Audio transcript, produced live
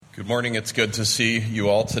Good morning. It's good to see you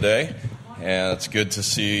all today, and it's good to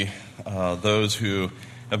see those who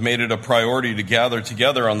have made it a priority to gather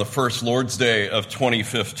together on the first Lord's Day of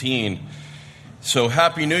 2015. So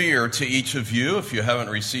Happy New Year to each of you. If you haven't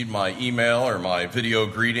received my email or my video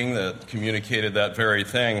greeting that communicated that very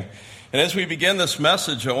thing. And as we begin this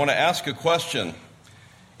message, I want to ask a question.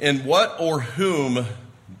 In what or whom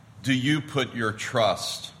do you put your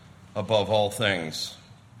trust above all things?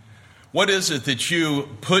 What is it that you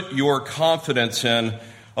put your confidence in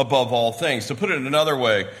above all things? To put it another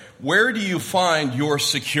way, where do you find your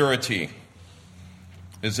security?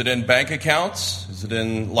 Is it in bank accounts? Is it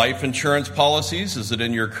in life insurance policies? Is it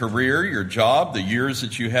in your career, your job, the years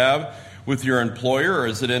that you have with your employer? Or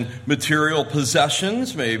is it in material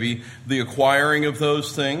possessions, maybe the acquiring of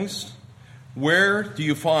those things? Where do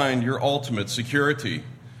you find your ultimate security?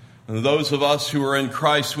 And those of us who are in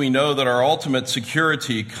Christ, we know that our ultimate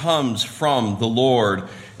security comes from the Lord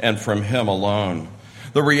and from Him alone.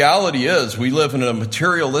 The reality is we live in a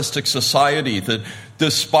materialistic society that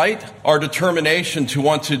despite our determination to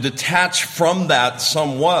want to detach from that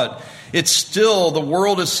somewhat, it's still the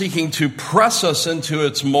world is seeking to press us into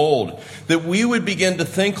its mold, that we would begin to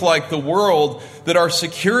think like the world, that our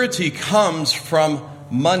security comes from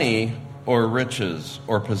money or riches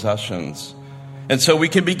or possessions. And so we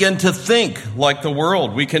can begin to think like the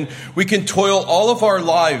world. We can toil all of our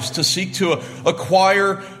lives to seek to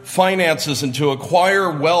acquire finances and to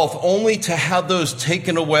acquire wealth, only to have those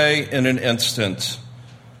taken away in an instant.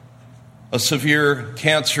 A severe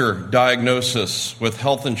cancer diagnosis with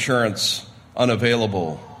health insurance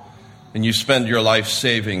unavailable, and you spend your life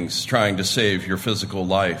savings trying to save your physical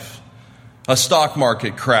life. A stock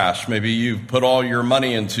market crash. Maybe you've put all your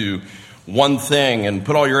money into one thing and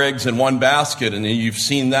put all your eggs in one basket, and you've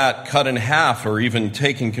seen that cut in half or even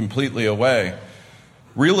taken completely away.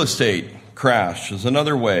 Real estate crash is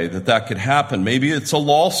another way that could happen. Maybe it's a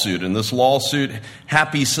lawsuit, and this lawsuit,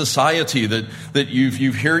 happy society that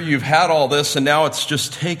you've had all this, and now it's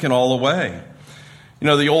just taken all away. You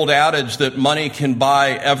know, the old adage that money can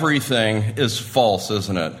buy everything is false,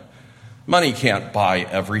 isn't it? Money can't buy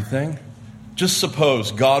everything. Just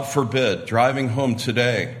suppose, God forbid, driving home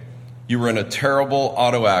today, you were in a terrible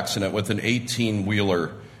auto accident with an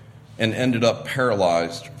 18-wheeler and ended up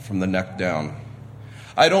paralyzed from the neck down.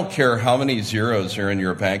 I don't care how many zeros are in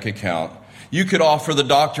your bank account. You could offer the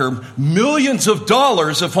doctor millions of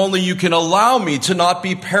dollars if only you can allow me to not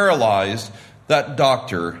be paralyzed. That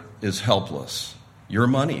doctor is helpless. Your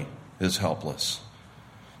money is helpless.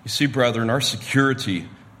 You see, brethren, our security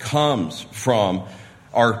comes from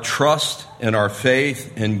our trust and our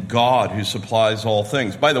faith in God who supplies all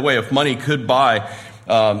things. By the way, if money could buy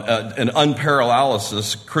an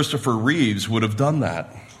unparalysis, Christopher Reeves would have done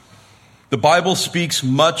that. The Bible speaks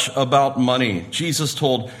much about money. Jesus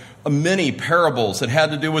told many parables that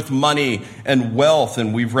had to do with money and wealth,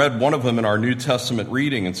 and we've read one of them in our New Testament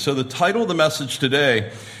reading. And so the title of the message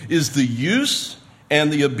today is The Use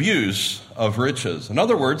and the Abuse of Riches. In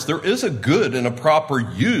other words, there is a good and a proper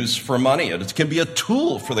use for money. It can be a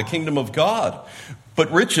tool for the kingdom of God. But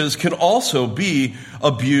riches can also be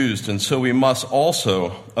abused, and so we must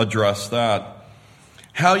also address that.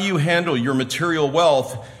 How you handle your material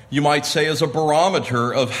wealth, you might say, is a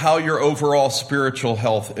barometer of how your overall spiritual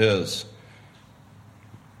health is.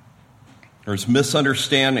 There's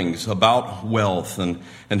misunderstandings about wealth and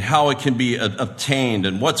how it can be obtained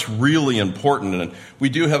and what's really important. And we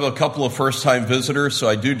do have a couple of first-time visitors, so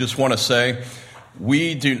I do just want to say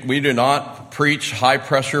we do not preach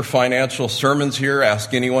high-pressure financial sermons here.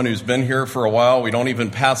 Ask anyone who's been here for a while. We don't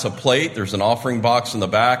even pass a plate. There's an offering box in the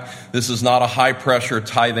back. This is not a high-pressure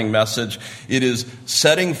tithing message. It is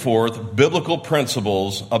setting forth biblical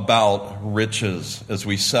principles about riches as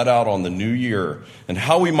we set out on the new year and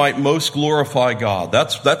how we might most glorify God.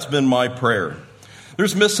 That's been my prayer.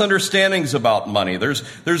 There's misunderstandings about money.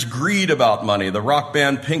 There's greed about money. The rock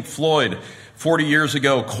band Pink Floyd 40 years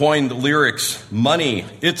ago coined the lyrics, "Money,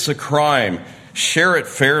 it's a crime. Share it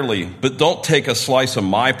fairly, but don't take a slice of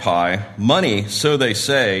my pie. Money, so they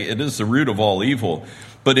say, it is the root of all evil.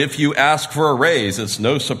 But if you ask for a raise, it's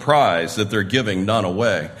no surprise that they're giving none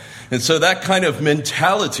away." And so that kind of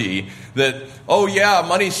mentality that, oh yeah,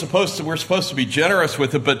 we're supposed to be generous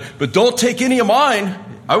with it, but don't take any of mine.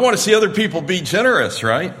 I want to see other people be generous,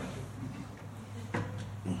 right?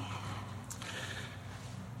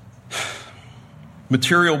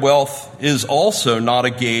 Material wealth is also not a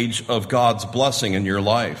gauge of God's blessing in your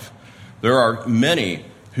life. There are many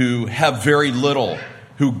who have very little,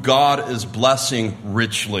 who God is blessing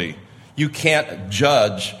richly. You can't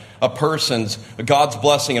judge God's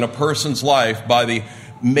blessing in a person's life by the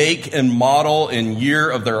make and model and year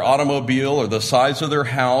of their automobile or the size of their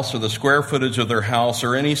house or the square footage of their house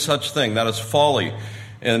or any such thing. That is folly.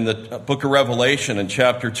 In the book of Revelation in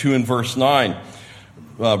chapter 2 and verse 9,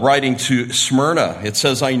 writing to Smyrna, it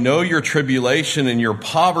says, I know your tribulation and your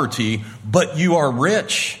poverty, but you are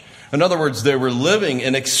rich. In other words, they were living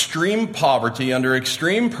in extreme poverty, under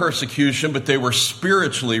extreme persecution, but they were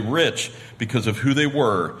spiritually rich because of who they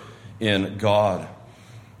were in God.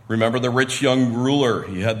 Remember the rich young ruler?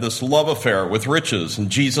 He had this love affair with riches, and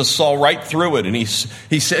Jesus saw right through it, and he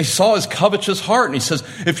saw his covetous heart, and he says,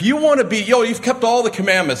 if you want to be, you've kept all the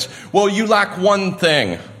commandments, well, you lack one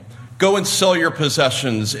thing. Go and sell your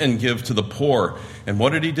possessions and give to the poor. And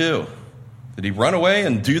what did he do? Did he run away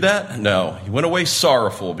and do that? No. He went away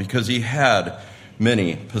sorrowful because he had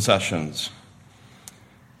many possessions.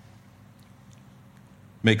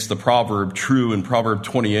 Makes the proverb true in Proverb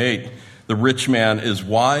 28. The rich man is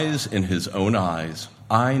wise in his own eyes.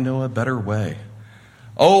 I know a better way.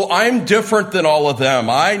 Oh, I'm different than all of them.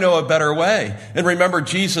 I know a better way. And remember,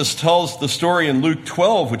 Jesus tells the story in Luke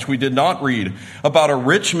 12, which we did not read, about a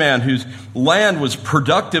rich man whose land was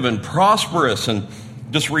productive and prosperous. And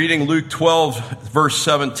just reading Luke 12, verse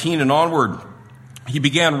 17 and onward, he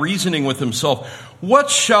began reasoning with himself, what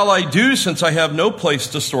shall I do since I have no place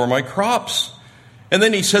to store my crops? And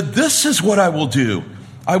then he said, this is what I will do.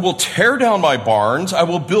 I will tear down my barns. I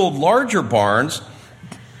will build larger barns.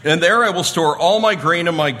 And there I will store all my grain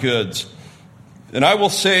and my goods. And I will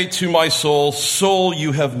say to my soul, soul,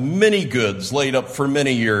 you have many goods laid up for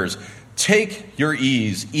many years. Take your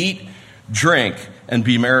ease, eat, drink, and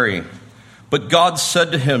be merry. But God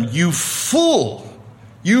said to him, you fool,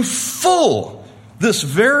 this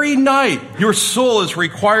very night your soul is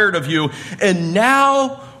required of you, and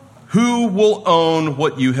now who will own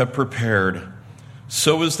what you have prepared?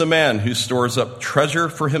 So is the man who stores up treasure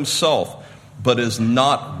for himself, but is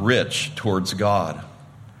not rich towards God.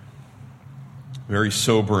 Very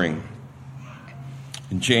sobering.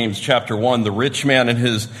 In James chapter 1, the rich man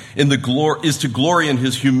is to glory in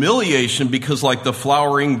his humiliation, because like the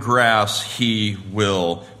flowering grass, he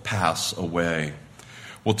will pass away.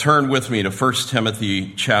 Well, turn with me to 1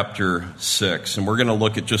 Timothy chapter 6, and we're going to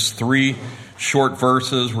look at just 3 short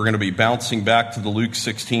verses. We're going to be bouncing back to the Luke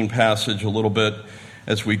 16 passage a little bit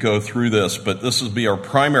as we go through this, but this will be our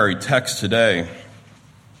primary text today.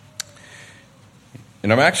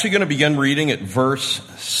 And I'm actually going to begin reading at verse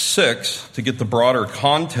 6 to get the broader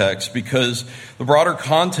context, because the broader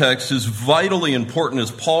context is vitally important as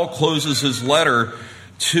Paul closes his letter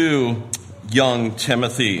to young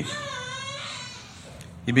Timothy.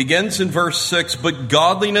 He begins in verse 6, but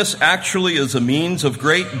godliness actually is a means of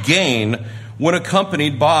great gain when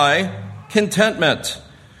accompanied by contentment.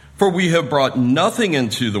 For we have brought nothing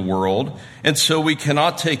into the world, and so we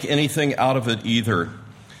cannot take anything out of it either.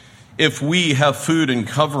 If we have food and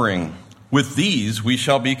covering, with these we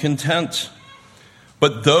shall be content.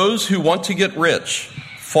 But those who want to get rich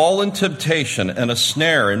fall in temptation and a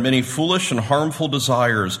snare and many foolish and harmful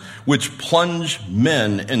desires, which plunge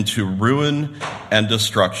men into ruin and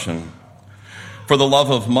destruction. For the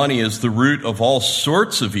love of money is the root of all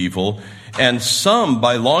sorts of evil, and some,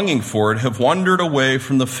 by longing for it, have wandered away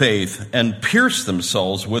from the faith and pierced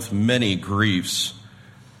themselves with many griefs.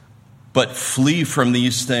 But flee from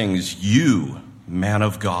these things, you, man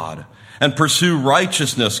of God, and pursue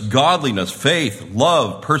righteousness, godliness, faith,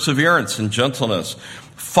 love, perseverance, and gentleness.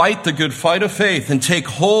 Fight the good fight of faith and take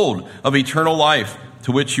hold of eternal life,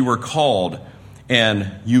 to which you were called, and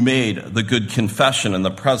you made the good confession in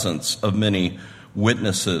the presence of many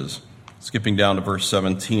witnesses. Skipping down to verse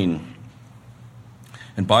 17.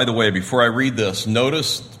 And by the way, before I read this,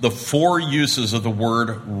 notice the 4 uses of the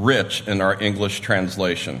word rich in our English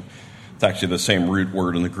translation. It's actually the same root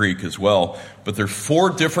word in the Greek as well. But there are 4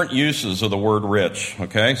 different uses of the word rich.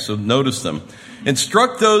 Okay, so notice them.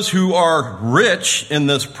 Instruct those who are rich in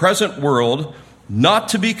this present world not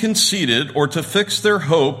to be conceited or to fix their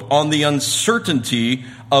hope on the uncertainty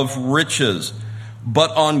of riches,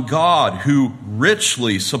 but on God, who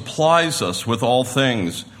richly supplies us with all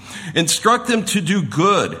things. Instruct them to do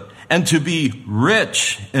good and to be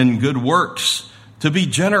rich in good works, to be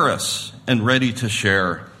generous and ready to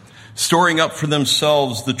share, storing up for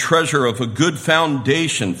themselves the treasure of a good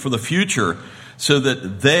foundation for the future, so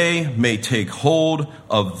that they may take hold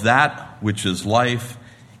of that which is life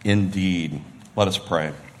indeed. Let us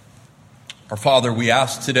pray. Our Father, we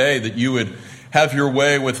ask today that you would have your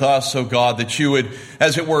way with us, O God, that you would,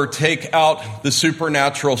 as it were, take out the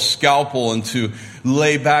supernatural scalpel and to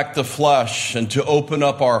lay back the flesh and to open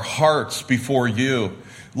up our hearts before you,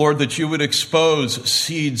 Lord, that you would expose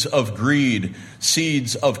seeds of greed,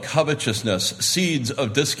 seeds of covetousness, seeds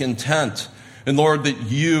of discontent. And Lord, that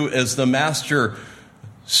you as the master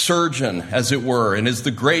surgeon, as it were, and as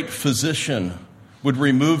the great physician would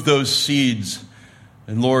remove those seeds.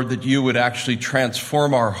 And Lord, that you would actually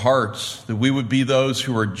transform our hearts, that we would be those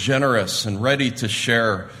who are generous and ready to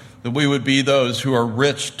share, that we would be those who are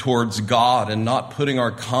rich towards God and not putting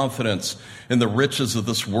our confidence in the riches of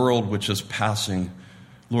this world which is passing.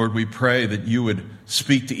 Lord, we pray that you would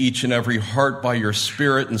speak to each and every heart by your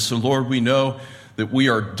Spirit. And so, Lord, we know that we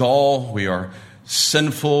are dull, we are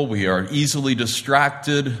sinful, we are easily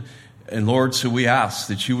distracted. And Lord, so we ask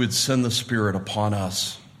that you would send the Spirit upon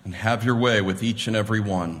us and have your way with each and every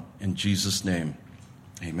one. In Jesus' name,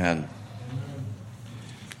 amen.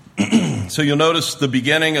 So you'll notice the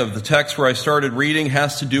beginning of the text where I started reading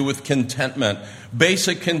has to do with contentment,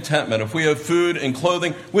 basic contentment. If we have food and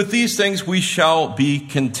clothing, with these things we shall be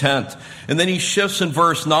content. And then he shifts in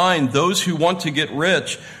verse 9, those who want to get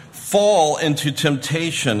rich fall into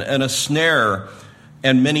temptation and a snare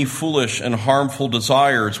and many foolish and harmful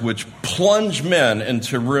desires which plunge men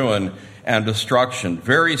into ruin and destruction.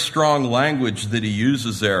 Very strong language that he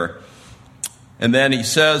uses there. And then he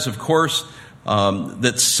says, of course,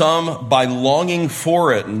 that some, by longing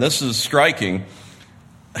for it, and this is striking,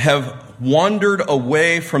 have wandered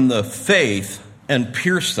away from the faith and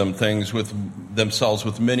pierced themselves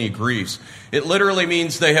with many griefs. It literally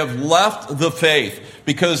means they have left the faith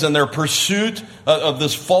because in their pursuit of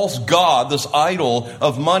this false god, this idol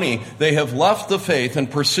of money, they have left the faith in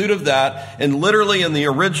pursuit of that. And literally in the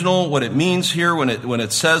original, what it means here when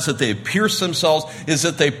it says that they pierced themselves is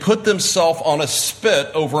that they put themselves on a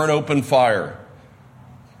spit over an open fire.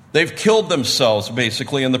 They've killed themselves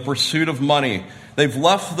basically in the pursuit of money. They've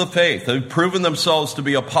left the faith. They've proven themselves to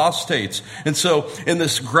be apostates. And so in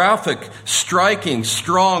this graphic, striking,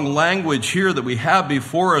 strong language here that we have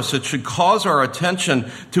before us, it should cause our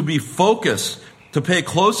attention to be focused, to pay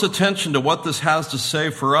close attention to what this has to say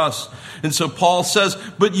for us. And so Paul says,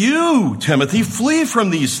 but you, Timothy, flee from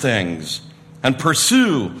these things and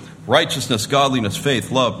pursue righteousness, godliness,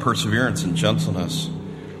 faith, love, perseverance, and gentleness.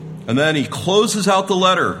 And then he closes out the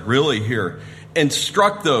letter, really here.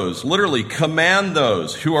 Instruct those, literally command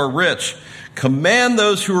those who are rich. Command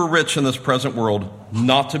those who are rich in this present world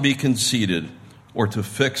not to be conceited or to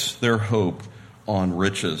fix their hope on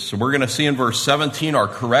riches. So we're going to see in verse 17 our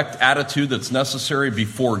correct attitude that's necessary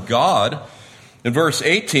before God. In verse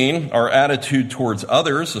 18, our attitude towards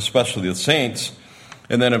others, especially the saints.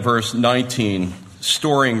 And then in verse 19,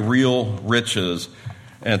 storing real riches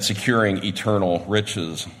and securing eternal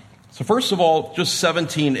riches. So first of all, just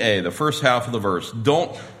 17a, the first half of the verse.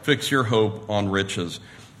 Don't fix your hope on riches.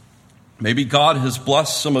 Maybe God has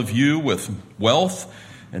blessed some of you with wealth,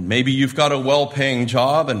 and maybe you've got a well-paying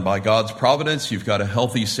job, and by God's providence, you've got a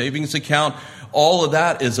healthy savings account. All of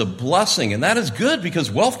that is a blessing, and that is good because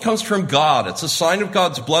wealth comes from God. It's a sign of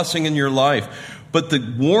God's blessing in your life. But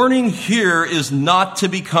the warning here is not to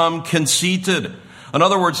become conceited. In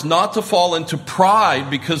other words, not to fall into pride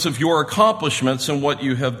because of your accomplishments and what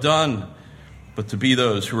you have done, but to be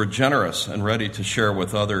those who are generous and ready to share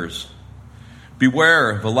with others.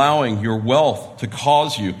 Beware of allowing your wealth to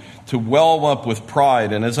cause you to well up with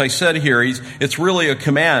pride. And as I said here, it's really a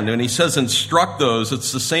command. And he says, instruct those.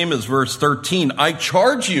 It's the same as verse 13. I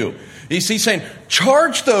charge you. He's saying,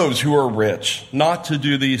 charge those who are rich not to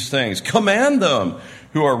do these things. Command them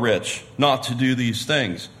who are rich not to do these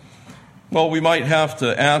things. Well, we might have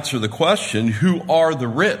to answer the question, who are the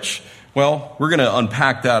rich? Well, we're going to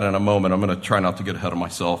unpack that in a moment. I'm going to try not to get ahead of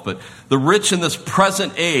myself. But the rich in this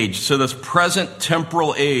present age, so this present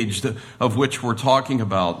temporal age of which we're talking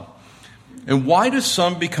about. And why do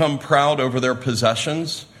some become proud over their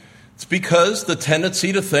possessions? It's because the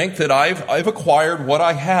tendency to think that I've acquired what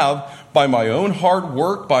I have by my own hard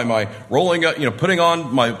work, by my rolling up, putting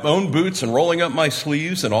on my own boots and rolling up my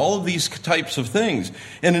sleeves and all of these types of things.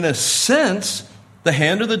 And in a sense, the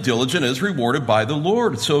hand of the diligent is rewarded by the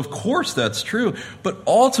Lord. So of course that's true. But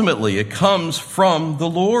ultimately it comes from the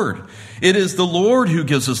Lord. It is the Lord who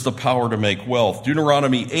gives us the power to make wealth.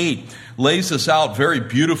 Deuteronomy 8 lays this out very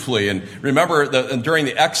beautifully. And remember that during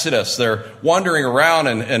the Exodus, they're wandering around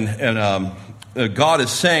and God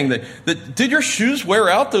is saying that did your shoes wear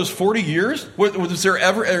out those 40 years? Was there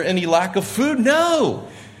ever any lack of food? No.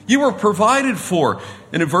 You were provided for.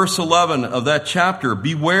 And in verse 11 of that chapter,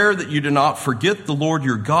 beware that you do not forget the Lord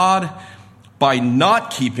your God by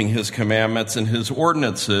not keeping his commandments and his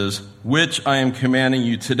ordinances, which I am commanding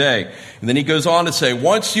you today. And then he goes on to say,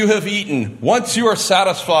 once you have eaten, once you are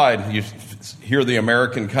satisfied, hear the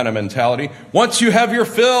American kind of mentality. Once you have your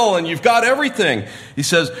fill and you've got everything, he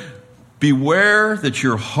says, beware that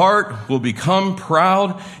your heart will become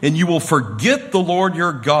proud and you will forget the Lord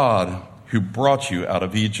your God who brought you out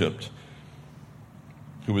of Egypt.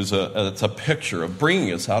 It's a picture of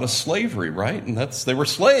bringing us out of slavery, right? And they were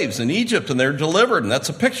slaves in Egypt and they're delivered. And that's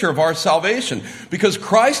a picture of our salvation because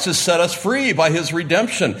Christ has set us free by his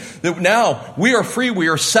redemption. That now we are free. We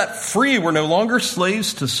are set free. We're no longer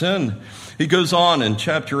slaves to sin. He goes on in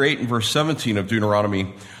chapter 8 and verse 17 of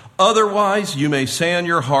Deuteronomy. Otherwise you may say in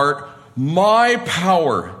your heart, my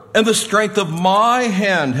power and the strength of my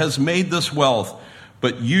hand has made this wealth.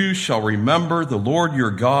 But you shall remember the Lord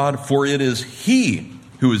your God, for it is he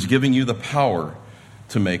who is giving you the power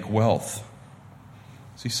to make wealth.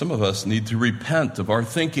 See, some of us need to repent of our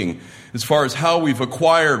thinking as far as how we've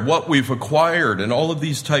acquired, what we've acquired, and all of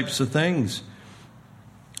these types of things.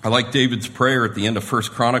 I like David's prayer at the end of 1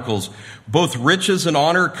 Chronicles. Both riches and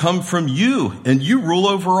honor come from you, and you rule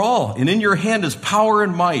over all. And in your hand is power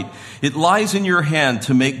and might. It lies in your hand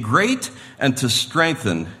to make great and to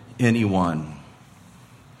strengthen anyone.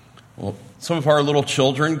 Well, some of our little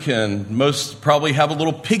children can most probably have a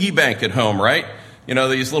little piggy bank at home, right? You know,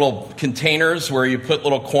 these little containers where you put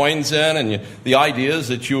little coins in, and the idea is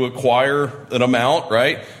that you acquire an amount,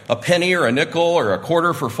 right? A penny or a nickel or a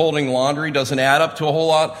quarter for folding laundry doesn't add up to a whole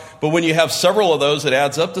lot. But when you have several of those, it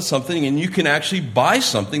adds up to something, and you can actually buy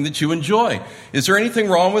something that you enjoy. Is there anything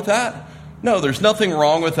wrong with that? No, there's nothing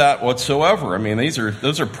wrong with that whatsoever. I mean,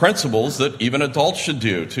 those are principles that even adults should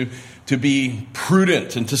do to be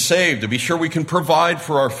prudent and to save, to be sure we can provide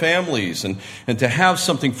for our families and to have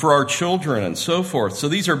something for our children and so forth. So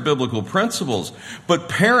these are biblical principles. But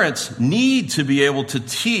parents need to be able to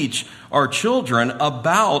teach our children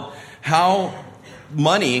about how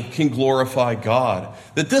money can glorify God.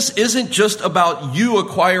 That this isn't just about you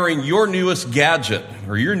acquiring your newest gadget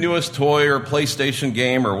or your newest toy or PlayStation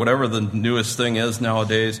game or whatever the newest thing is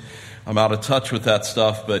nowadays. I'm out of touch with that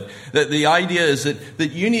stuff, but the idea is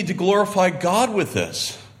that you need to glorify God with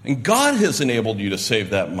this. And God has enabled you to save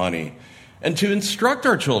that money and to instruct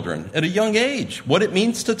our children at a young age what it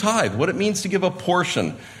means to tithe, what it means to give a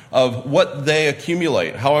portion of what they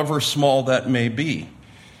accumulate, however small that may be.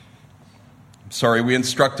 Sorry, we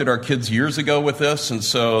instructed our kids years ago with this, and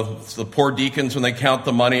so the poor deacons, when they count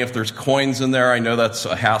the money, if there's coins in there, I know that's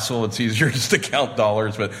a hassle. It's easier just to count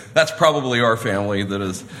dollars, but that's probably our family that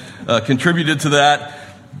has contributed to that.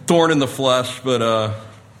 Thorn in the flesh, but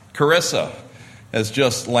Carissa has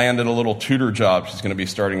just landed a little tutor job. She's going to be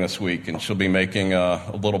starting this week, and she'll be making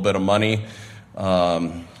a little bit of money,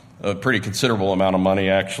 a pretty considerable amount of money,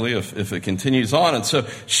 actually, if it continues on. And so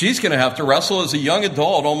she's going to have to wrestle as a young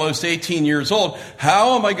adult, almost 18 years old.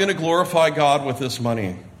 How am I going to glorify God with this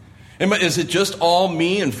money? Is it just all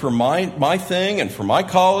me and for my thing and for my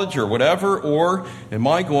college or whatever? Or am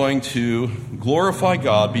I going to glorify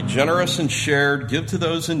God, be generous and shared, give to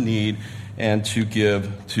those in need, and to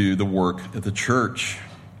give to the work of the church?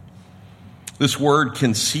 This word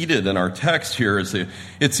conceited in our text here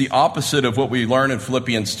it's the opposite of what we learn in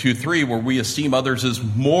Philippians 2:3, where we esteem others as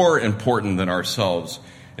more important than ourselves.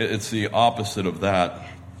 It's the opposite of that.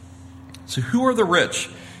 So who are the rich?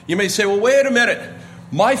 You may say, well, wait a minute.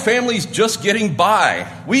 My family's just getting by.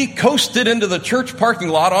 We coasted into the church parking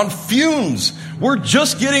lot on fumes. We're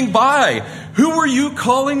just getting by. Who are you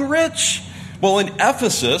calling rich? Well, in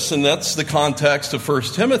Ephesus, and that's the context of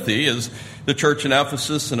 1 Timothy, is the church in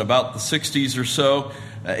Ephesus in about the 60s or so,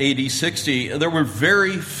 AD 60, there were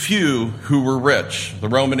very few who were rich. The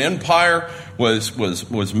Roman Empire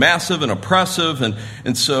was massive and oppressive,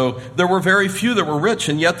 and so there were very few that were rich,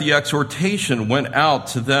 and yet the exhortation went out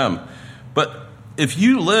to them. But if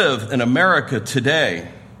you live in America today,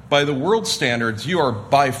 by the world standards, you are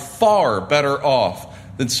by far better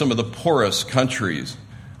off than some of the poorest countries.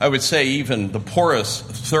 I would say even the poorest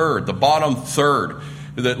third, the bottom third,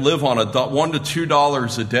 that live on $1 to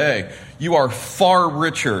 $2 a day, you are far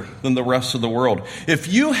richer than the rest of the world.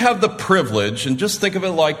 If you have the privilege, and just think of it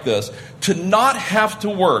like this, to not have to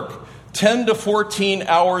work 10 to 14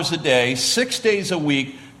 hours a day, 6 days a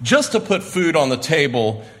week, just to put food on the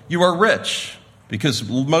table, you are rich, because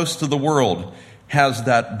most of the world has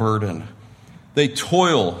that burden. They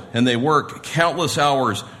toil and they work countless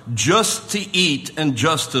hours just to eat and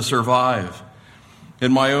just to survive.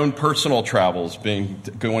 In my own personal travels,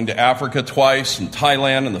 going to Africa twice and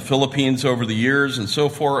Thailand and the Philippines over the years and so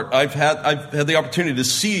forth, I've had the opportunity to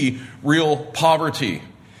see real poverty.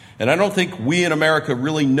 And I don't think we in America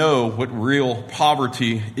really know what real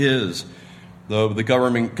poverty is. Though the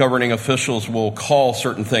governing officials will call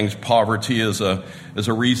certain things poverty as a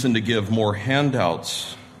reason to give more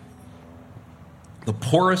handouts. The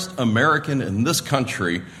poorest American in this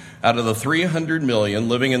country, out of the 300 million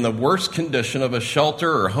living in the worst condition of a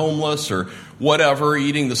shelter or homeless or whatever,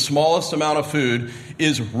 eating the smallest amount of food,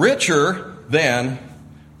 is richer than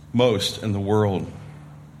most in the world.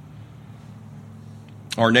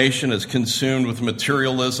 Our nation is consumed with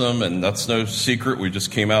materialism, and that's no secret. We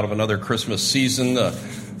just came out of another Christmas season.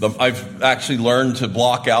 I've actually learned to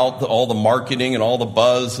block out all the marketing and all the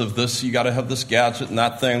buzz of this. You got to have this gadget and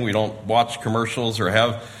that thing. We don't watch commercials or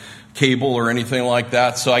have cable or anything like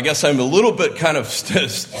that. So I guess I'm a little bit kind of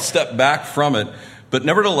step back from it. But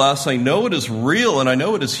nevertheless, I know it is real and I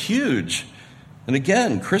know it is huge. And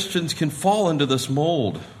again, Christians can fall into this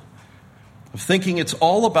mold of thinking it's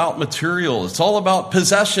all about material. It's all about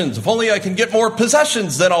possessions. If only I can get more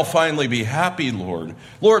possessions, then I'll finally be happy, Lord.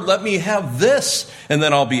 Lord, let me have this, and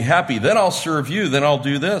then I'll be happy. Then I'll serve you. Then I'll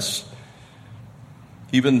do this.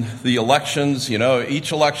 Even the elections,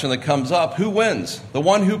 each election that comes up, who wins? The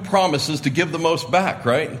one who promises to give the most back,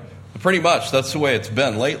 right? Pretty much, that's the way it's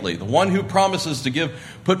been lately. The one who promises to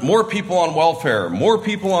put more people on welfare, more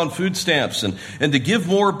people on food stamps, and to give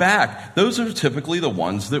more back, those are typically the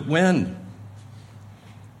ones that win.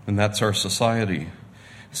 And that's our society.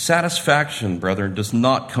 Satisfaction, brethren, does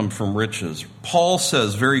not come from riches. Paul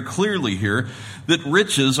says very clearly here that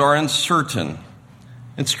riches are uncertain.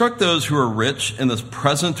 Instruct those who are rich in this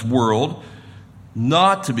present world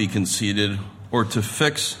not to be conceited or to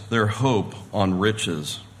fix their hope on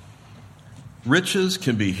riches. Riches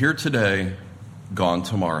can be here today, gone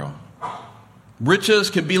tomorrow. Riches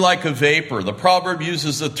can be like a vapor. The proverb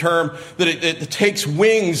uses the term that it takes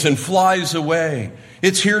wings and flies away.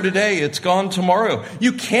 It's here today, it's gone tomorrow.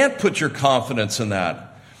 You can't put your confidence in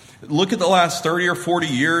that. Look at the last 30 or 40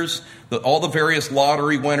 years, all the various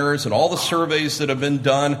lottery winners and all the surveys that have been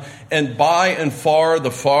done, and by and far,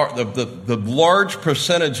 the large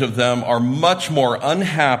percentage of them are much more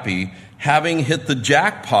unhappy having hit the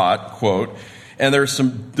jackpot, quote, and there's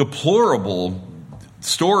some deplorable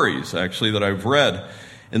stories, actually, that I've read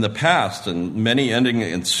in the past, and many ending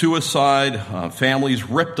in suicide, families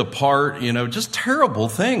ripped apart, just terrible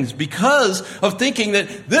things because of thinking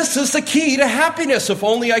that this is the key to happiness. If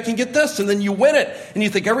only I can get this, and then you win it, and you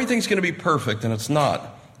think everything's going to be perfect, and it's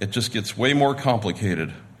not. It just gets way more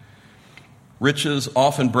complicated. Riches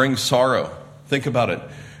often bring sorrow. Think about it.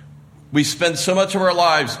 We spend so much of our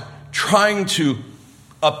lives trying to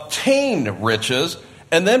obtain riches,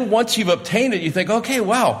 and then once you've obtained it, you think, okay,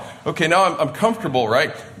 wow, okay, now I'm comfortable,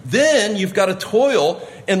 right? Then you've got to toil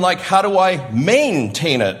in how do I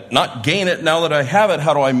maintain it? Not gain it now that I have it,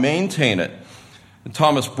 how do I maintain it? And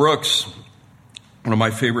Thomas Brooks, one of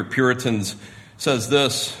my favorite Puritans, says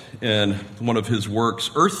this in one of his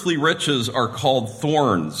works: earthly riches are called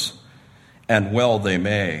thorns, and well they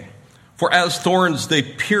may. For as thorns they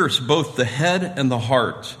pierce both the head and the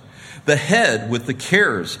heart. The head with the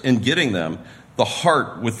cares in getting them, the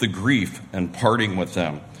heart with the grief and parting with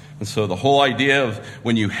them. And so the whole idea of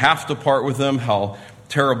when you have to part with them, how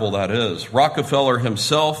terrible that is. Rockefeller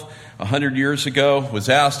himself, 100 years ago, was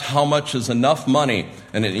asked how much is enough money.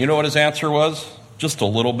 And you know what his answer was? Just a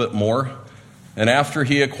little bit more. And after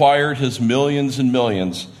he acquired his millions and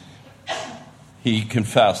millions, he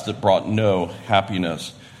confessed it brought no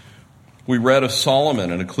happiness. We read of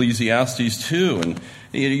Solomon in Ecclesiastes 2, and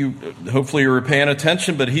hopefully you're paying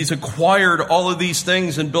attention, but he's acquired all of these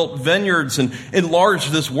things and built vineyards and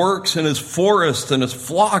enlarged his works and his forests and his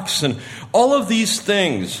flocks and all of these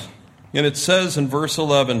things. And it says in verse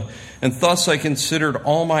 11, and thus I considered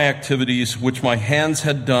all my activities which my hands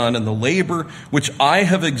had done and the labor which I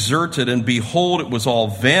have exerted, and behold, it was all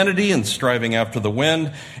vanity and striving after the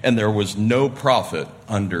wind, and there was no profit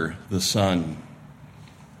under the sun.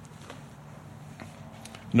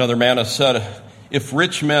 Another man has said, if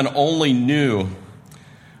rich men only knew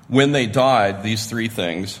when they died, these three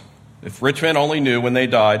things, if rich men only knew when they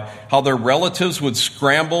died how their relatives would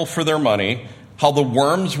scramble for their money, how the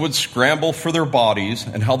worms would scramble for their bodies,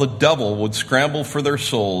 and how the devil would scramble for their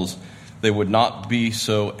souls, they would not be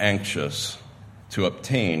so anxious to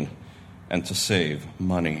obtain and to save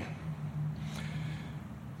money.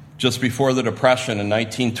 Just before the Depression in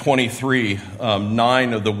 1923,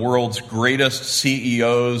 9 of the world's greatest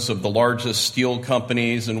CEOs of the largest steel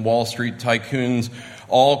companies and Wall Street tycoons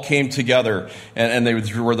all came together. And they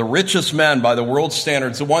were the richest men by the world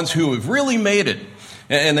standards, the ones who have really made it.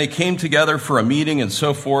 And they came together for a meeting and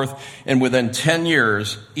so forth. And within 10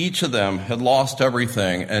 years, each of them had lost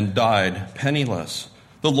everything and died penniless.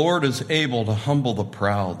 The Lord is able to humble the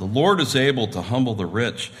proud. The Lord is able to humble the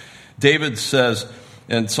rich. David says,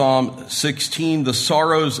 In Psalm 16, the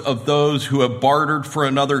sorrows of those who have bartered for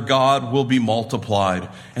another god will be multiplied.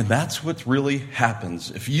 And that's what really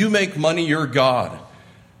happens. If you make money your god,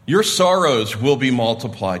 your sorrows will be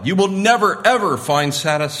multiplied. You will never, ever find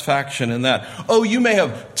satisfaction in that. Oh, you may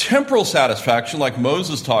have temporal satisfaction like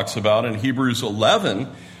Moses talks about in Hebrews 11,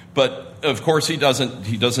 but of course he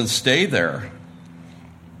doesn't stay there.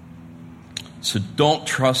 So don't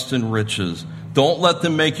trust in riches. Don't let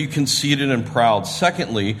them make you conceited and proud.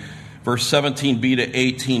 Secondly, verse 17b to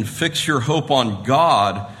 18, fix your hope on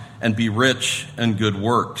God and be rich in good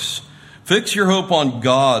works. Fix your hope on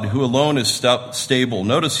God, who alone is stable.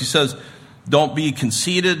 Notice he says, don't be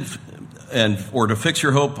conceited or to fix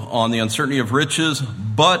your hope on the uncertainty of riches,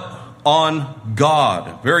 but on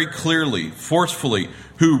God, very clearly, forcefully,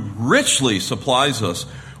 who richly supplies us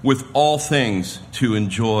with all things to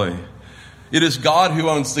enjoy. It is God who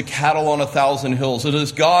owns the cattle on 1,000 hills. It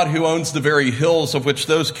is God who owns the very hills of which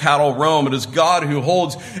those cattle roam. It is God who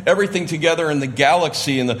holds everything together in the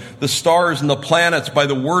galaxy and the stars and the planets by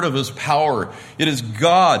the word of his power. It is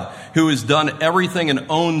God who has done everything and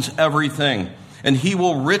owns everything. And he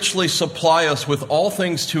will richly supply us with all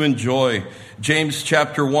things to enjoy. James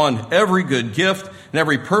chapter 1, every good gift and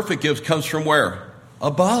every perfect gift comes from where?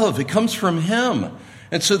 Above. It comes from him.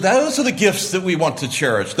 And so those are the gifts that we want to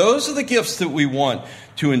cherish. Those are the gifts that we want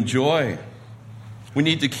to enjoy. We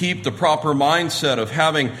need to keep the proper mindset of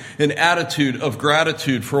having an attitude of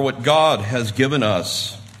gratitude for what God has given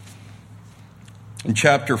us. In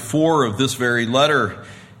chapter 4 of this very letter,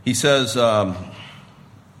 he says,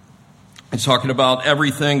 he's talking about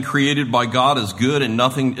everything created by God is good and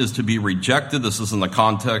nothing is to be rejected. This is in the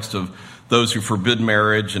context of those who forbid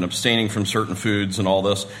marriage and abstaining from certain foods and all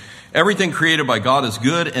this. Everything created by God is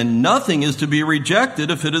good, and nothing is to be rejected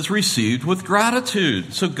if it is received with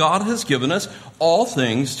gratitude. So God has given us all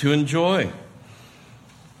things to enjoy.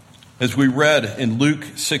 As we read in Luke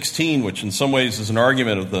 16, which in some ways is an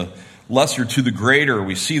argument of the lesser to the greater,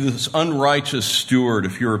 we see this unrighteous steward,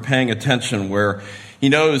 if you were paying attention, where he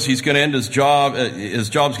knows he's going to end his job. His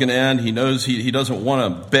job's going to end. He knows he doesn't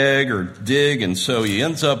want to beg or dig, and so he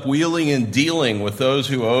ends up wheeling and dealing with those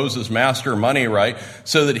who owes his master money, right,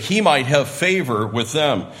 so that he might have favor with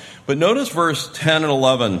them. But notice verse 10 and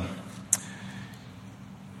 11.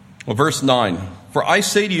 Well, verse 9. For I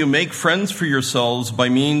say to you, make friends for yourselves by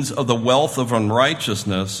means of the wealth of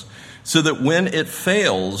unrighteousness, so that when it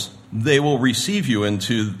fails, they will receive you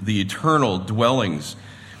into the eternal dwellings.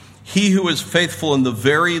 He who is faithful in the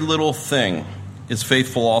very little thing is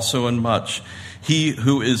faithful also in much. He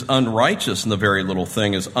who is unrighteous in the very little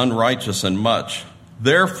thing is unrighteous in much.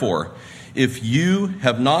 Therefore, if you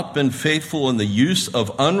have not been faithful in the use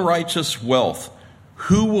of unrighteous wealth,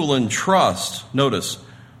 who will entrust, notice,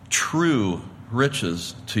 true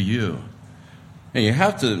riches to you? And you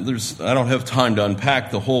have to, I don't have time to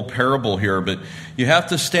unpack the whole parable here, but you have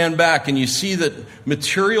to stand back and you see that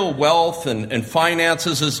material wealth and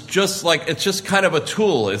finances is just like, it's just kind of a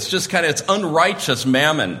tool. It's unrighteous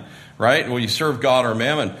mammon, right? When you serve God or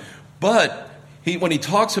mammon. But when he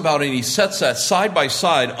talks about it, he sets that side by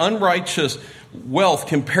side, unrighteous wealth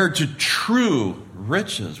compared to true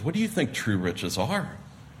riches. What do you think true riches are?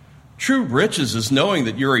 True riches is knowing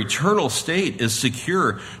that your eternal state is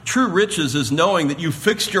secure. True riches is knowing that you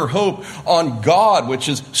fixed your hope on God, which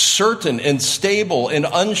is certain and stable and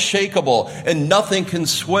unshakable, and nothing can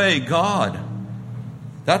sway God.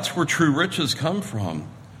 That's where true riches come from.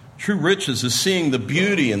 True riches is seeing the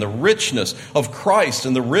beauty and the richness of Christ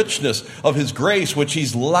and the richness of his grace, which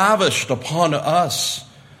he's lavished upon us.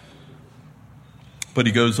 But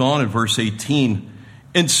he goes on in verse 18,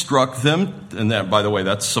 instruct them, and that, by the way,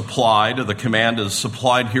 that's supplied. The command is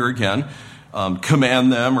supplied here again.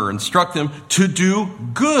 Command them or instruct them to do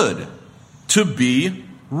good, to be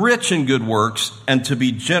rich in good works, and to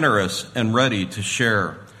be generous and ready to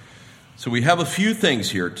share. So we have a few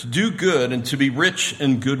things here, to do good and to be rich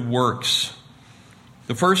in good works.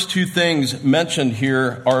 The first two things mentioned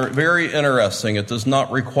here are very interesting. It does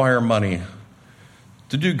not require money.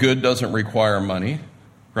 To do good doesn't require money,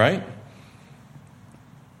 right?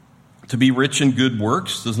 To be rich in good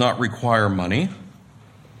works does not require money.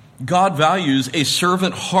 God values a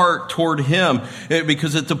servant heart toward him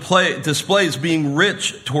because it displays being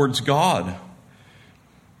rich towards God.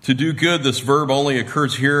 To do good, this verb only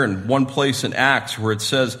occurs here in one place in Acts where it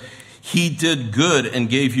says, he did good and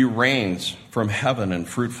gave you rains from heaven and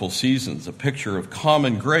fruitful seasons, a picture of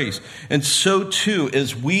common grace. And so too,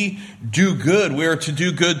 as we do good, we are to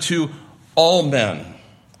do good to all men.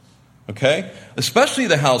 Okay? Especially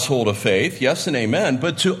the household of faith, yes and amen,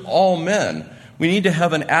 but to all men. We need to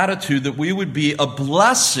have an attitude that we would be a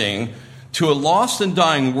blessing to a lost and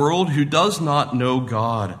dying world who does not know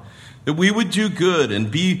God, that we would do good and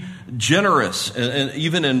be generous, and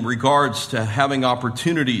even in regards to having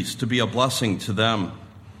opportunities to be a blessing to them.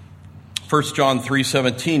 1 John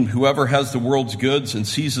 3:17, whoever has the world's goods and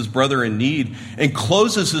sees his brother in need and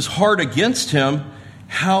closes his heart against him,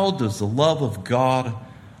 how does the love of God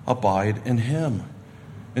abide in him?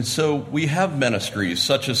 And so we have ministries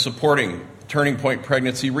such as supporting Turning Point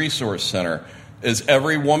Pregnancy Resource Center. Is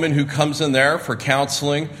every woman who comes in there for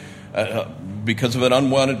counseling because of an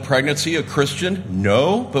unwanted pregnancy a Christian?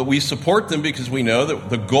 No, but we support them because we know that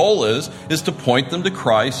the goal is to point them to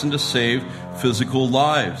Christ and to save physical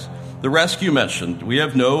lives. The rescue mission, we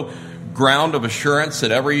have no ground of assurance that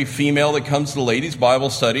every female that comes to the ladies' Bible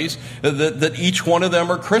studies, that each one of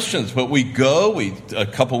them are Christians. But we a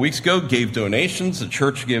couple weeks ago, gave donations. The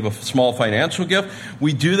church gave a small financial gift.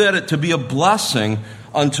 We do that to be a blessing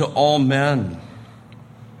unto all men.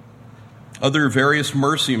 Other various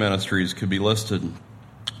mercy ministries could be listed.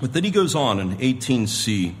 But then he goes on in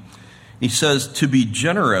 18c. He says, to be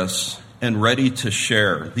generous and ready to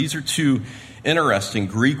share. These are two interesting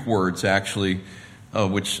Greek words, actually,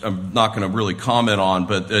 which I'm not going to really comment on,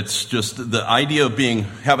 but it's just the idea of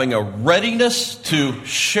having a readiness to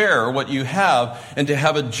share what you have and to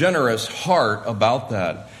have a generous heart about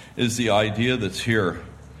that is the idea that's here.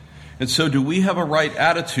 And so do we have a right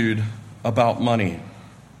attitude about money?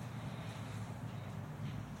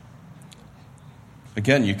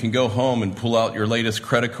 Again, you can go home and pull out your latest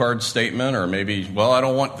credit card statement, or maybe, I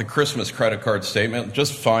don't want the Christmas credit card statement.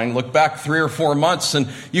 Just fine. Look back 3 or 4 months, and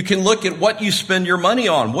you can look at what you spend your money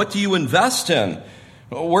on. What do you invest in?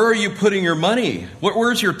 Where are you putting your money?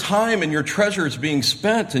 Where's your time and your treasures being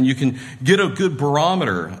spent? And you can get a good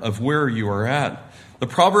barometer of where you are at. The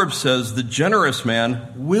proverb says, the generous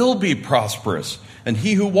man will be prosperous, and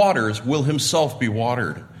he who waters will himself be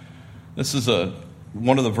watered. This is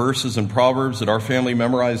one of the verses in Proverbs that our family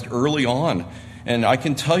memorized early on. And I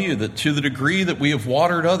can tell you that to the degree that we have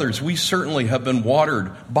watered others, we certainly have been watered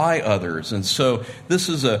by others. And so this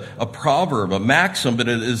is a proverb, a maxim, but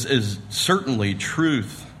it is certainly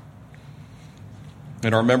truth.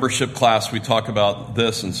 In our membership class, we talk about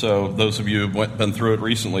this, and so those of you who've been through it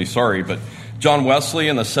recently, sorry, but John Wesley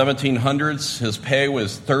in the 1700s, his pay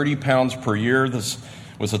was 30 pounds per year. This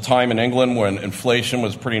was a time in England when inflation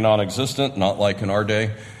was pretty non-existent, not like in our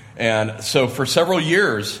day. And so for several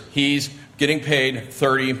years, he's getting paid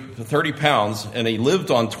 30 pounds, and he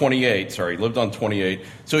lived on 28.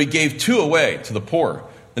 So he gave 2 away to the poor.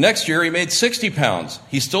 The next year, he made 60 pounds.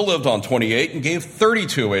 He still lived on 28 and gave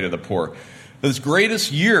 32 away to the poor. His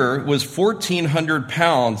greatest year was 1,400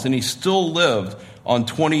 pounds, and he still lived on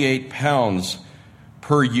 28 pounds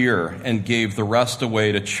per year and gave the rest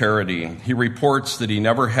away to charity. He reports that he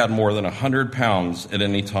never had more than 100 pounds at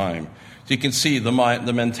any time. So you can see the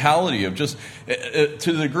mentality of just,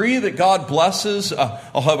 to the degree that God blesses,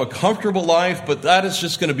 I'll have a comfortable life, but that is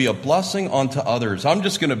just going to be a blessing unto others. I'm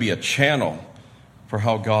just going to be a channel for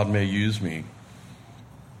how God may use me.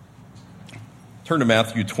 Turn to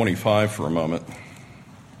Matthew 25 for a moment.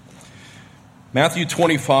 Matthew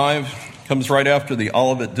 25 comes right after the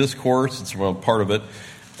Olivet Discourse. It's part of it.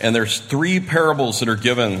 And there's 3 parables that are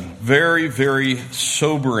given. Very, very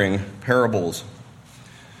sobering parables.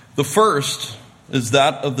 The first is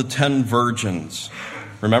that of the 10 virgins.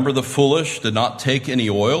 Remember, the foolish did not take any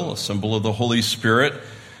oil, a symbol of the Holy Spirit.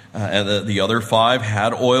 And the other 5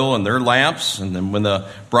 had oil in their lamps. And then when the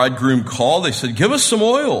bridegroom called, they said, give us some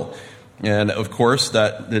oil. And of course,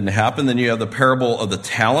 that didn't happen. Then you have the parable of the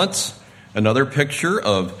talents, another picture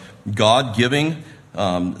of God giving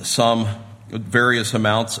some various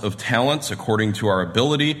amounts of talents according to our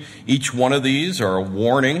ability. Each one of these are a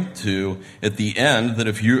warning at the end, that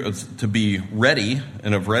if you to be ready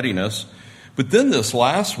and of readiness. But then this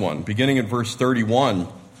last one, beginning in verse 31,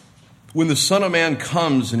 when the Son of Man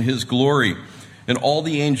comes in his glory and all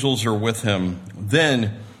the angels are with him,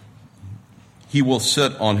 then he will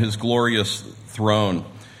sit on his glorious throne.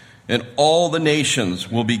 And all the nations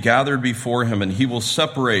will be gathered before him, and he will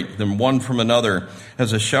separate them one from another,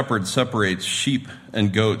 as a shepherd separates sheep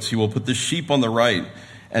and goats. He will put the sheep on the right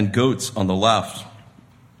and goats on the left.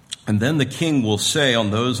 And then the king will say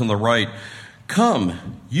on those on the right,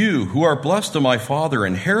 come, you who are blessed of my Father,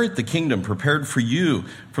 inherit the kingdom prepared for you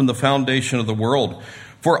from the foundation of the world.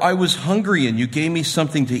 For I was hungry, and you gave me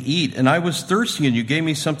something to eat, and I was thirsty, and you gave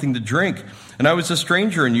me something to drink. And I was a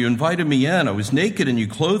stranger, and you invited me in. I was naked, and you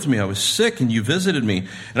clothed me. I was sick, and you visited me.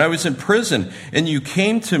 And I was in prison, and you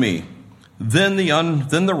came to me. Then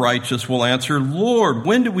the righteous will answer, Lord,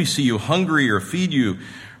 when did we see you hungry, or feed you,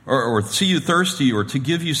 or see you thirsty, or to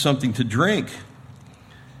give you something to drink?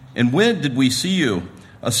 And when did we see you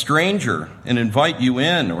a stranger and invite you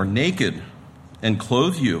in, or naked and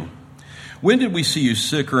clothe you? When did we see you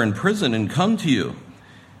sick or in prison and come to you?'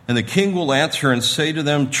 And the king will answer and say to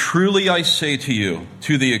them, 'Truly I say to you,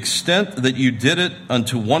 to the extent that you did it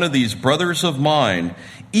unto one of these brothers of mine,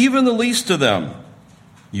 even the least of them,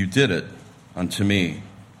 you did it unto me.'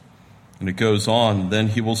 And it goes on, then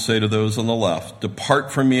he will say to those on the left,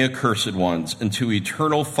 'Depart from me, accursed ones, into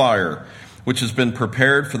eternal fire, which has been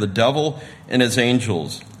prepared for the devil and his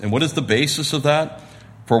angels.' And what is the basis of that?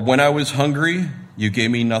 'For when I was hungry, you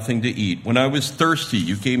gave me nothing to eat. When I was thirsty,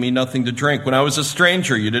 you gave me nothing to drink. When I was a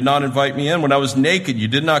stranger, you did not invite me in. When I was naked, you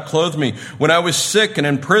did not clothe me. When I was sick and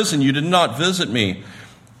in prison, you did not visit me.'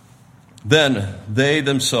 Then they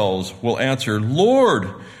themselves will answer, 'Lord,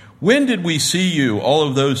 when did we see you?' All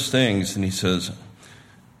of those things." And he says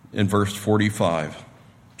in verse 45,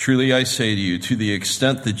 "Truly I say to you, to the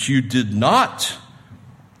extent that you did not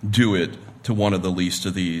do it to one of the least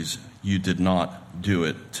of these, you did not do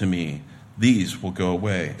it to me. These will go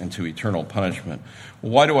away into eternal punishment."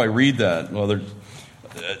 Well, why do I read that? Well,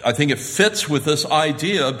 I think it fits with this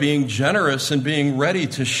idea of being generous and being ready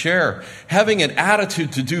to share. Having an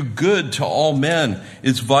attitude to do good to all men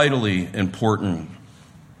is vitally important.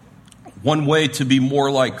 One way to be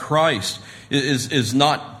more like Christ is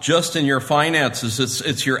not just in your finances.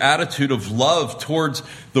 It's your attitude of love towards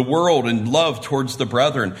the world and love towards the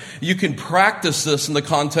brethren. You can practice this in the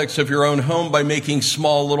context of your own home by making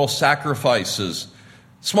small little sacrifices.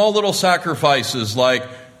 Small little sacrifices like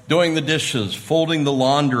doing the dishes, folding the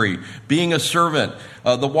laundry, being a servant,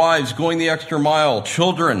 the wives going the extra mile,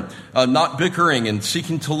 children not bickering and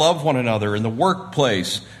seeking to love one another in the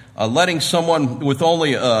workplace, letting someone with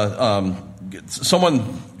only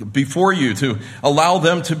someone before you to allow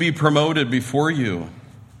them to be promoted before you.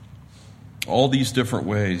 All these different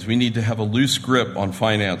ways. We need to have a loose grip on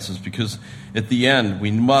finances because at the end,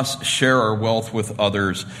 we must share our wealth with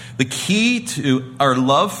others. The key to our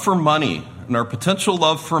love for money and our potential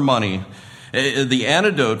love for money, the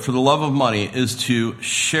antidote for the love of money is to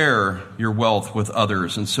share your wealth with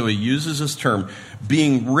others. And so he uses this term,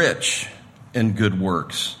 being rich in good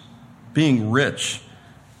works. Being rich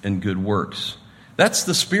in good works. That's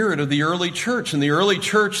the spirit of the early church. In the early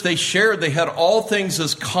church, they had all things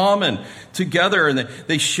as common together, and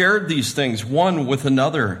they shared these things one with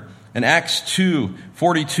another. In Acts 2,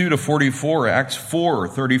 42 to 44, Acts 4,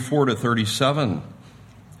 34 to 37,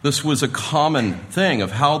 this was a common thing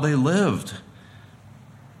of how they lived.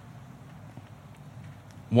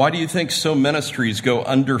 Why do you think so ministries go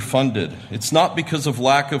underfunded? It's not because of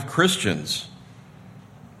lack of Christians.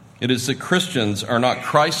 It is that Christians are not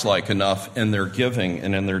Christ-like enough in their giving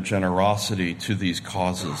and in their generosity to these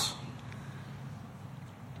causes.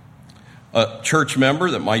 A church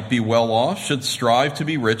member that might be well off should strive to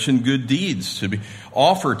be rich in good deeds, to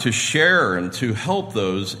offer to share and to help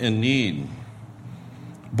those in need.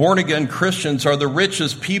 Born-again Christians are the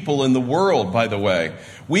richest people in the world, by the way.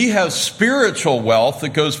 We have spiritual wealth that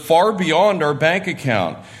goes far beyond our bank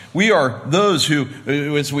account. We are those who,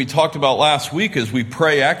 as we talked about last week, as we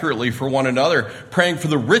pray accurately for one another, praying for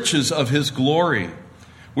the riches of His glory.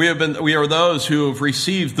 We are those who have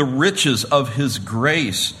received the riches of His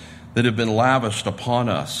grace that have been lavished upon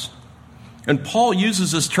us. And Paul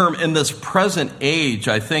uses this term in this present age,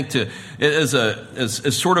 I think,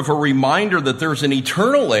 as sort of a reminder that there's an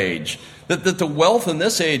eternal age, that the wealth in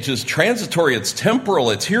this age is transitory, it's temporal,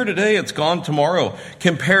 it's here today, it's gone tomorrow,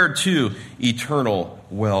 compared to eternal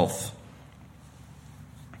wealth.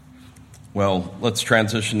 Well, let's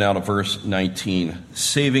transition now to verse 19,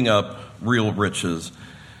 saving up real riches.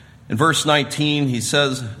 In verse 19, he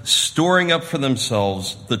says, storing up for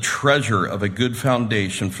themselves the treasure of a good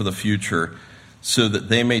foundation for the future, so that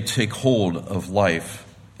they may take hold of life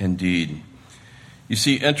indeed. You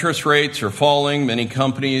see, interest rates are falling. Many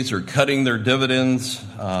companies are cutting their dividends.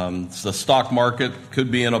 The stock market could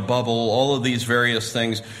be in a bubble. All of these various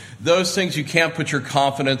things. Those things you can't put your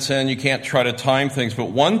confidence in. You can't try to time things. But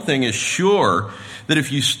one thing is sure, that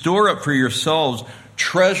if you store up for yourselves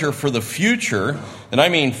treasure for the future, and I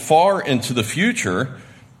mean far into the future,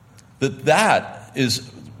 that is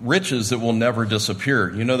riches that will never disappear.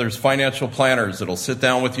 You know, there's financial planners that'll sit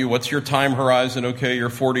down with you. What's your time horizon? Okay, you're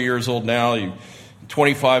 40 years old now. You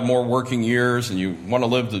 25 more working years, and you want to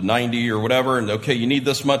live to 90 or whatever, and okay, you need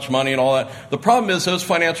this much money and all that. The problem is those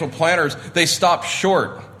financial planners, they stop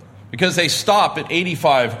short because they stop at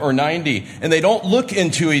 85 or 90, and they don't look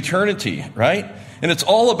into eternity, right? And it's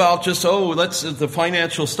all about just, that's the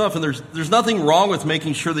financial stuff. And there's nothing wrong with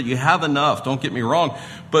making sure that you have enough. Don't get me wrong.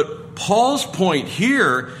 But Paul's point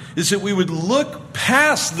here is that we would look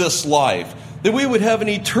past this life, That we would have an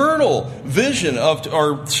eternal vision of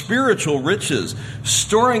our spiritual riches,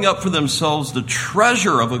 storing up for themselves the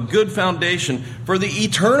treasure of a good foundation for the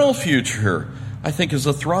eternal future, I think is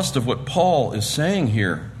the thrust of what Paul is saying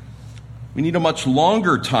here. We need a much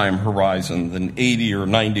longer time horizon than 80 or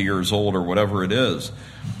 90 years old or whatever it is.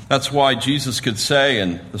 That's why Jesus could say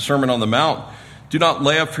in the Sermon on the Mount, do not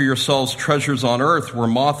lay up for yourselves treasures on earth where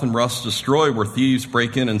moth and rust destroy, where thieves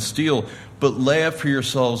break in and steal, but lay up for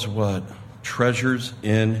yourselves what? Treasures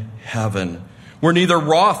in heaven, where neither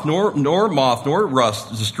moth nor rust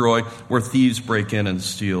destroy, where thieves break in and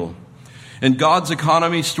steal. In God's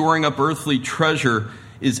economy, storing up earthly treasure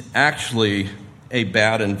is actually a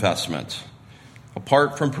bad investment.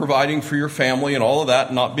 Apart from providing for your family and all of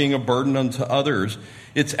that, not being a burden unto others,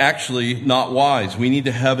 it's actually not wise. We need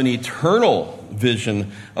to have an eternal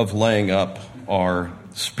vision of laying up our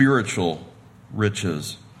spiritual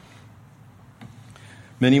riches.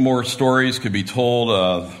 Many more stories could be told.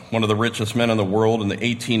 One of the richest men in the world in the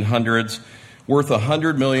 1800s, worth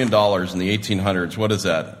 $100 million in the 1800s. What is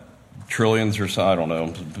that? Trillions or so? I don't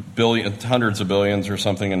know. Hundreds of billions or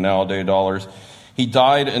something in nowadays dollars. He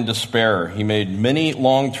died in despair. He made many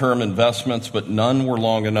long-term investments, but none were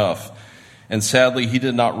long enough. And sadly, he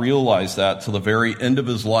did not realize that till the very end of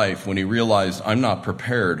his life when he realized, I'm not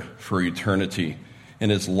prepared for eternity. In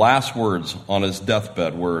his last words on his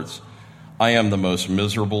deathbed words, I am the most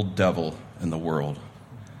miserable devil in the world.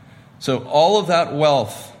 So all of that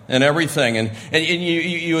wealth and everything, and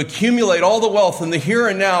you accumulate all the wealth in the here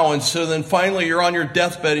and now, and so then finally you're on your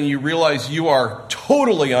deathbed and you realize you are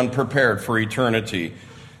totally unprepared for eternity.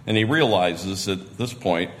 And he realizes at this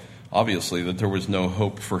point, obviously, that there was no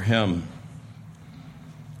hope for him.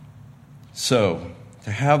 So,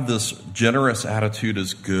 to have this generous attitude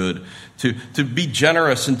is good. To be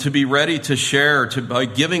generous and to be ready to share. By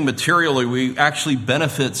giving materially, we actually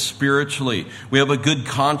benefit spiritually. We have a good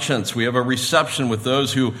conscience. We have a reception with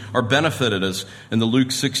those who are benefited, as in the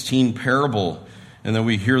Luke 16 parable. And then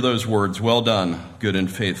we hear those words, well done, good and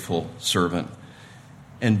faithful servant.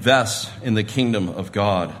 Invest in the kingdom of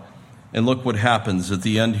God. And look what happens at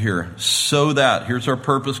the end here. So that, here's our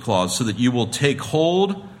purpose clause, so that you will take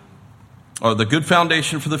hold or the good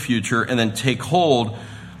foundation for the future, and then take hold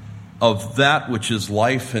of that which is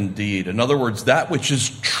life indeed. In other words, that which is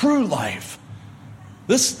true life.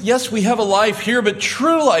 Yes, we have a life here, but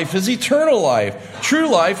true life is eternal life. True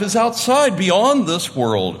life is outside, beyond this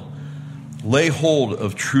world. Lay hold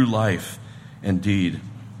of true life indeed.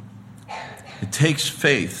 It takes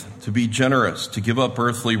faith to be generous, to give up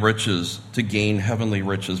earthly riches, to gain heavenly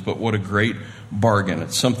riches. But what a great bargain.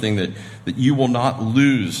 It's something that you will not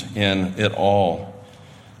lose in it all.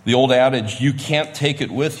 The old adage, you can't take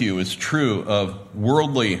it with you, is true of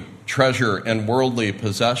worldly treasure and worldly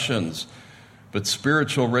possessions. But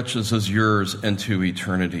spiritual riches is yours into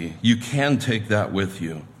eternity. You can take that with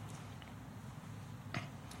you.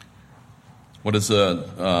 What is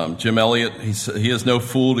Jim Elliot? He is no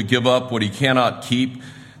fool to give up what he cannot keep,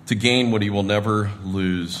 to gain what he will never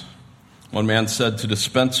lose. One man said, to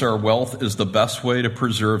dispense our wealth is the best way to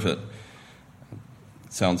preserve it.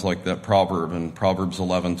 It sounds like that proverb in Proverbs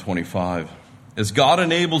 11:25. As God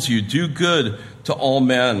enables you, do good to all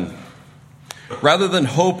men. Rather than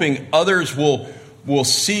hoping others will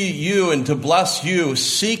see you and to bless you,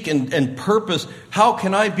 seek and purpose, how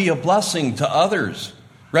can I be a blessing to others?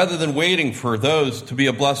 Rather than waiting for those to be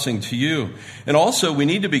a blessing to you. And also, we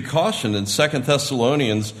need to be cautioned in 2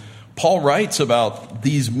 Thessalonians. Paul writes about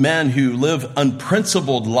these men who live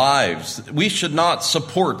unprincipled lives. We should not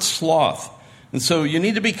support sloth. And so you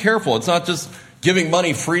need to be careful. It's not just giving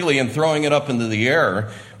money freely and throwing it up into the air,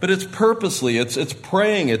 but it's purposely, it's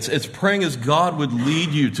praying. It's praying as God would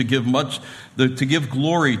lead you to give to give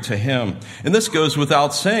glory to Him. And this goes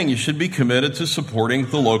without saying. You should be committed to supporting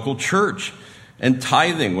the local church. And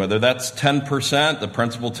tithing, whether that's 10%, the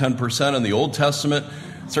principal 10% in the Old Testament,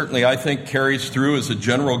 certainly I think carries through as a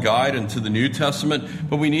general guide into the New Testament.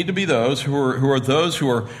 But we need to be those who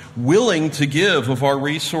are willing to give of our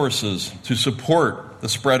resources to support the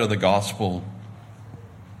spread of the gospel.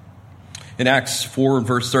 In Acts 4 and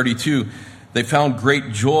verse 32, they found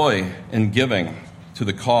great joy in giving to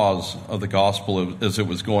the cause of the gospel as it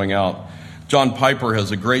was going out. John Piper has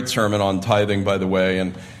a great sermon on tithing, by the way,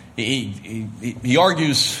 and he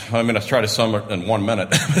argues, I'm going to try to sum it in 1 minute,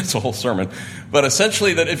 it's a whole sermon, but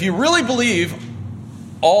essentially that if you really believe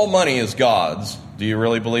all money is God's, do you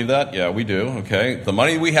really believe that? Yeah, we do, okay. The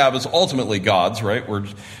money we have is ultimately God's, right?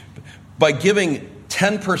 By giving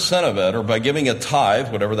 10% of it, or by giving a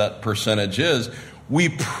tithe, whatever that percentage is, we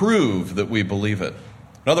prove that we believe it.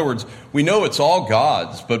 In other words, we know it's all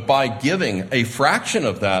God's, but by giving a fraction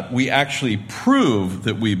of that, we actually prove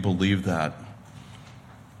that we believe that.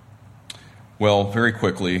 Well, very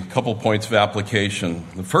quickly, a couple points of application.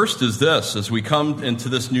 The first is this: as we come into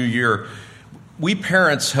this new year, we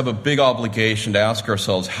parents have a big obligation to ask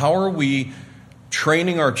ourselves, how are we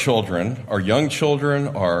training our children, our young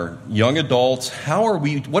adults?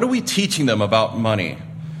 What are we teaching them about money?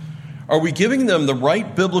 Are we giving them the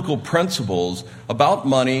right biblical principles about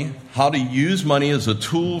money, how to use money as a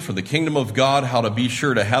tool for the kingdom of God, how to be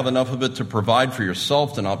sure to have enough of it to provide for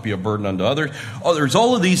yourself, to not be a burden unto others? Oh, there's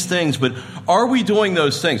all of these things, but are we doing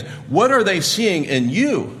those things? What are they seeing in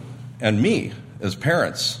you and me as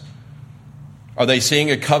parents? Are they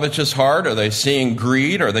seeing a covetous heart? Are they seeing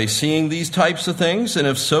greed? Are they seeing these types of things? And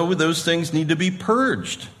if so, those things need to be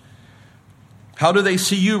purged. How do they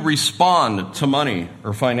see you respond to money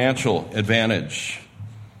or financial advantage?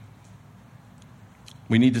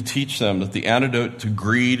 We need to teach them that the antidote to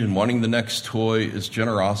greed and wanting the next toy is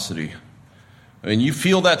generosity. I mean, you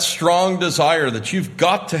feel that strong desire that you've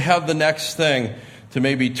got to have the next thing, to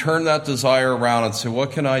maybe turn that desire around and say,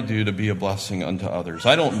 what can I do to be a blessing unto others?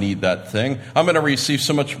 I don't need that thing. I'm going to receive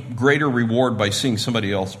so much greater reward by seeing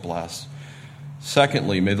somebody else blessed.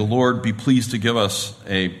 Secondly, may the Lord be pleased to give us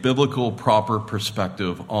a biblical, proper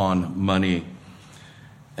perspective on money.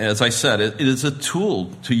 As I said, it is a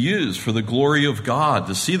tool to use for the glory of God,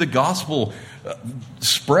 to see the gospel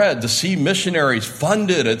spread, to see missionaries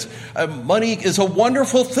funded. Money is a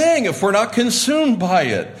wonderful thing if we're not consumed by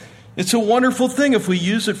it. It's a wonderful thing if we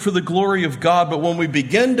use it for the glory of God, but when we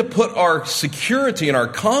begin to put our security and our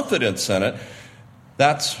confidence in it,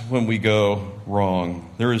 that's when we go wrong.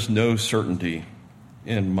 There is no certainty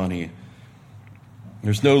in money.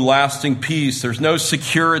 There's no lasting peace. There's no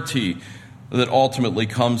security that ultimately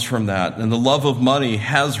comes from that. And the love of money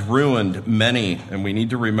has ruined many, and we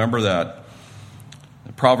need to remember that.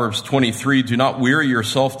 Proverbs 23, do not weary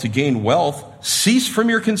yourself to gain wealth. Cease from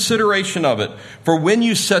your consideration of it. For when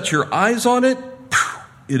you set your eyes on it,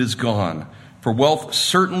 it is gone. For wealth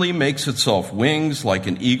certainly makes itself wings like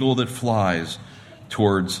an eagle that flies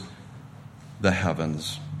towards the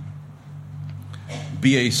heavens.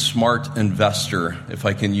 Be a smart investor, if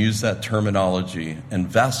I can use that terminology.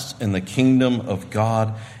 Invest in the kingdom of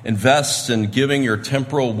God. Invest in giving your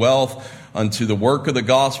temporal wealth unto the work of the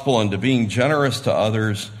gospel and to being generous to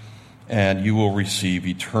others, and you will receive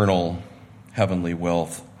eternal heavenly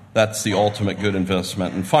wealth. That's the ultimate good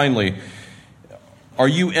investment. And finally, are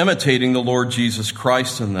you imitating the Lord Jesus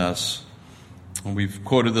Christ in this? We've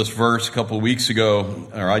quoted this verse a couple of weeks ago,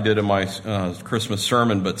 or I did in my Christmas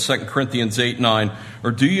sermon, but 2 Corinthians 8:9,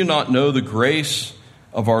 or do you not know the grace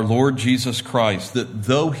of our Lord Jesus Christ, that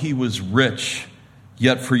though he was rich,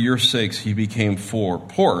 yet for your sakes he became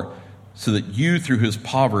poor, so that you through his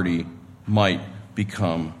poverty might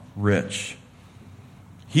become rich.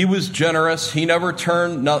 He was generous. He never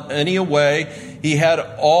turned any away. He had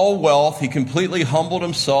all wealth. He completely humbled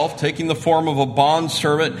himself, taking the form of a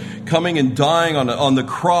bondservant, coming and dying on the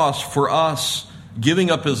cross for us, giving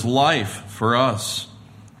up his life for us.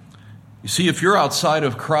 You see, if you're outside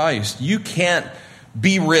of Christ, you can't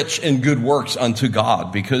be rich in good works unto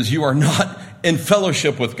God, because you are not in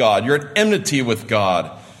fellowship with God. You're at enmity with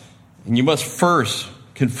God. And you must first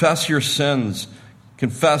confess your sins,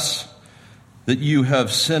 confess that you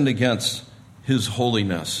have sinned against his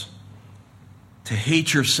holiness, to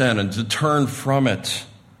hate your sin and to turn from it,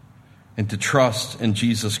 and to trust in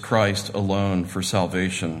Jesus Christ alone for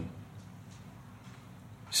salvation.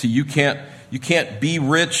 See, you can't be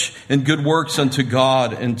rich in good works unto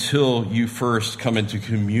God until you first come into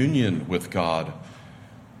communion with God.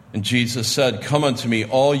 And Jesus said, come unto me,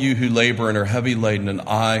 all you who labor and are heavy laden, and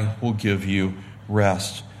I will give you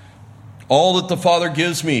rest. All that the Father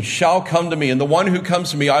gives me shall come to me, and the one who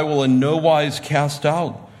comes to me I will in no wise cast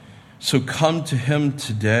out. So come to him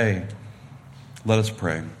today. Let us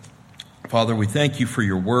pray. Father, we thank you for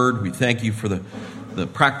your word. We thank you for the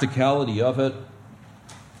practicality of it.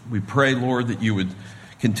 We pray, Lord, that you would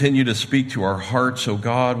continue to speak to our hearts. Oh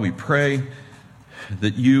God, we pray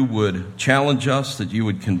that you would challenge us, that you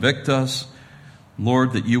would convict us.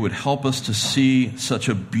 Lord, that you would help us to see such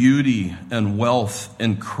a beauty and wealth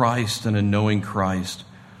in Christ and in knowing Christ,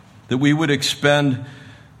 that we would expend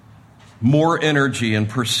more energy in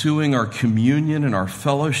pursuing our communion and our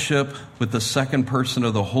fellowship with the second person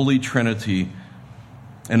of the Holy Trinity,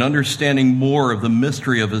 and understanding more of the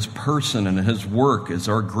mystery of his person and his work as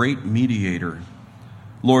our great mediator.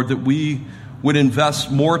 Lord, that we would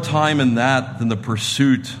invest more time in that than the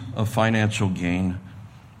pursuit of financial gain.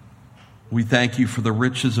 We thank you for the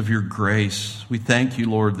riches of your grace. We thank you,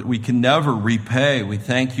 Lord, that we can never repay. We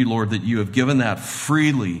thank you, Lord, that you have given that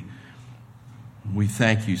freely. We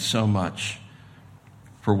thank you so much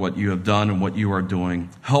for what you have done and what you are doing.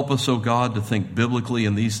 Help us, O God, to think biblically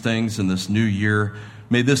in these things in this new year.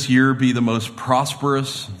 May this year be the most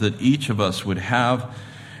prosperous that each of us would have,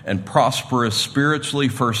 and prosperous spiritually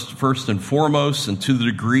first and foremost, and to the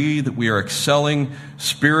degree that we are excelling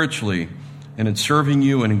spiritually and in serving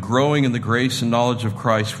you and in growing in the grace and knowledge of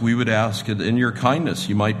Christ, we would ask that in your kindness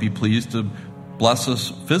you might be pleased to bless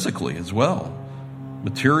us physically as well,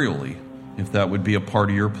 materially, if that would be a part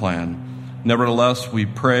of your plan. Nevertheless, we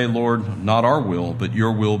pray, Lord, not our will, but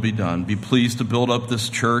your will be done. Be pleased to build up this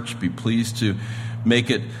church. Be pleased to make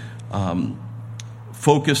it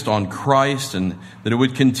focused on Christ, and that it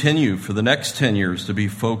would continue for the next 10 years to be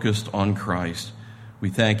focused on Christ. We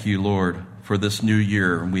thank you, Lord, for this new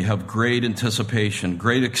year. And we have great anticipation,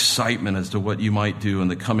 great excitement as to what you might do in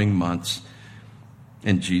the coming months.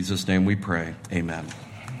 In Jesus' name we pray. Amen.